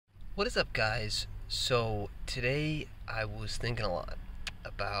What is up, guys? So today I was thinking a lot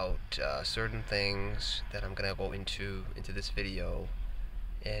about certain things that I'm gonna go into this video,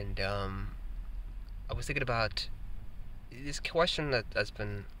 and I was thinking about this question that's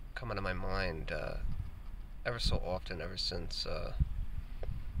been coming to my mind ever so often, ever since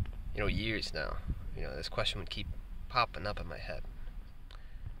years now. This question would keep popping up in my head,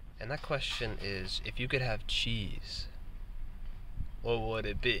 and that question is: if you could have cheese, what would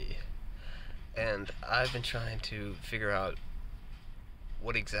it be? And I've been trying to figure out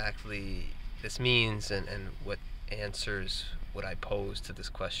what exactly this means and what answers would I pose to this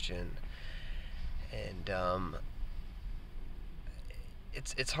question. And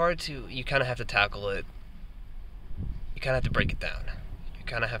it's hard to, you kind of have to tackle it. You kind of have to break it down. You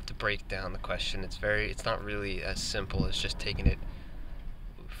kind of have to break down the question. It's not really as simple as just taking it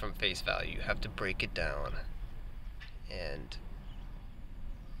from face value. You have to break it down. And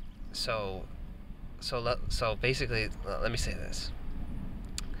so basically, let me say this.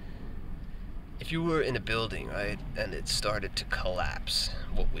 If you were in a building, right, and it started to collapse,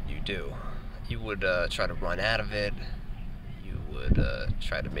 what would you do? You would try to run out of it. You would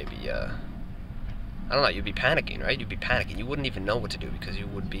try to maybe, I don't know, you'd be panicking, right? You'd be panicking. You wouldn't even know what to do because you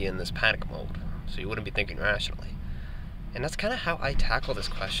would be in this panic mode. So you wouldn't be thinking rationally. And that's kind of how I tackle this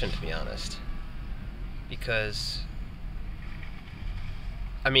question, to be honest. Because,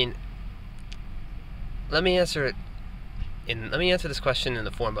 I mean, let me answer this question in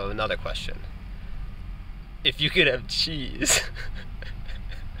the form of another question. If you could have cheese,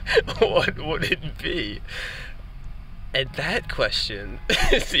 what would it be? And that question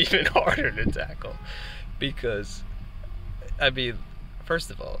is even harder to tackle because, I mean, first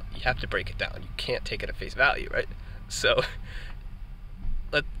of all, you have to break it down. You can't take it at face value, right? So,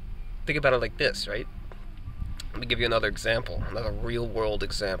 let's think about it like this, right? Let me give you another example, another real-world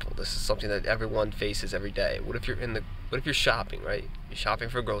example. This is something that everyone faces every day. What if you're shopping, right? You're shopping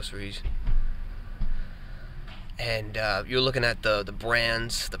for groceries, and you're looking at the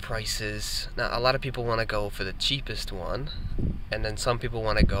brands, the prices. Now, a lot of people want to go for the cheapest one, and then some people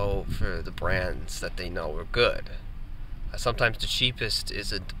want to go for the brands that they know are good. Sometimes the cheapest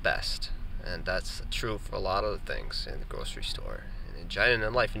isn't the best, and that's true for a lot of things in the grocery store and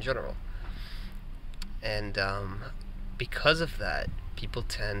in life in general. And because of that, people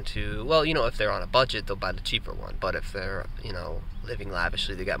tend to, well, if they're on a budget, they'll buy the cheaper one. But if they're, living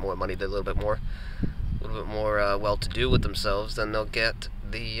lavishly, they got more money, they're a little bit more well-to-do with themselves, then they'll get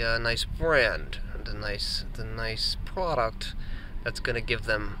the nice brand, the nice product that's going to give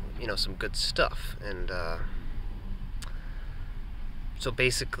them, some good stuff. And so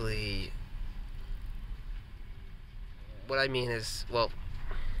basically, what I mean is, well,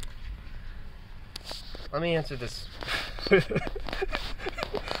 let me answer this.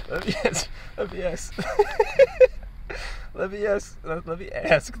 Let me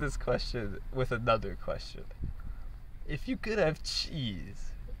ask this question with another question. If you could have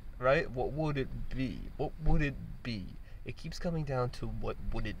cheese, right? What would it be? What would it be? It keeps coming down to what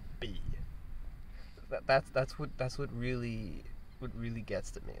would it be. That's what really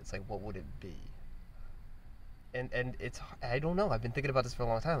gets to me. It's like, what would it be? And it's, I don't know. I've been thinking about this for a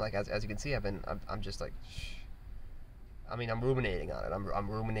long time. Like, as you can see, I'm just like, I mean, I'm ruminating on it.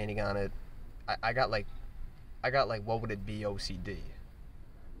 I'm ruminating on it. I got like, what would it be OCD?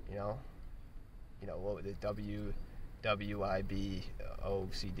 What would it, WIB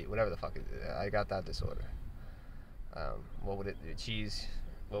OCD, whatever the fuck it is. I got that disorder. What would it, cheese?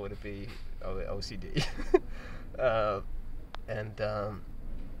 What would it be? OCD.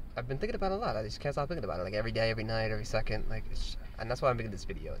 I've been thinking about it a lot. I just can't stop thinking about it. Like, every day, every night, every second. Like, and that's why I'm making this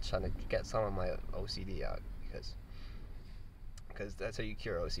video. It's trying to get some of my OCD out, because that's how you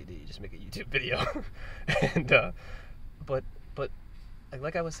cure OCD. You just make a YouTube video. And but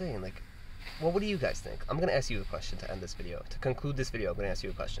like I was saying, like, well, what do you guys think? I'm gonna ask you a question to end this video. To conclude this video, I'm gonna ask you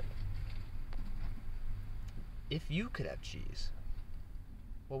a question. If you could have cheese,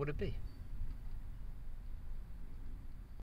 what would it be?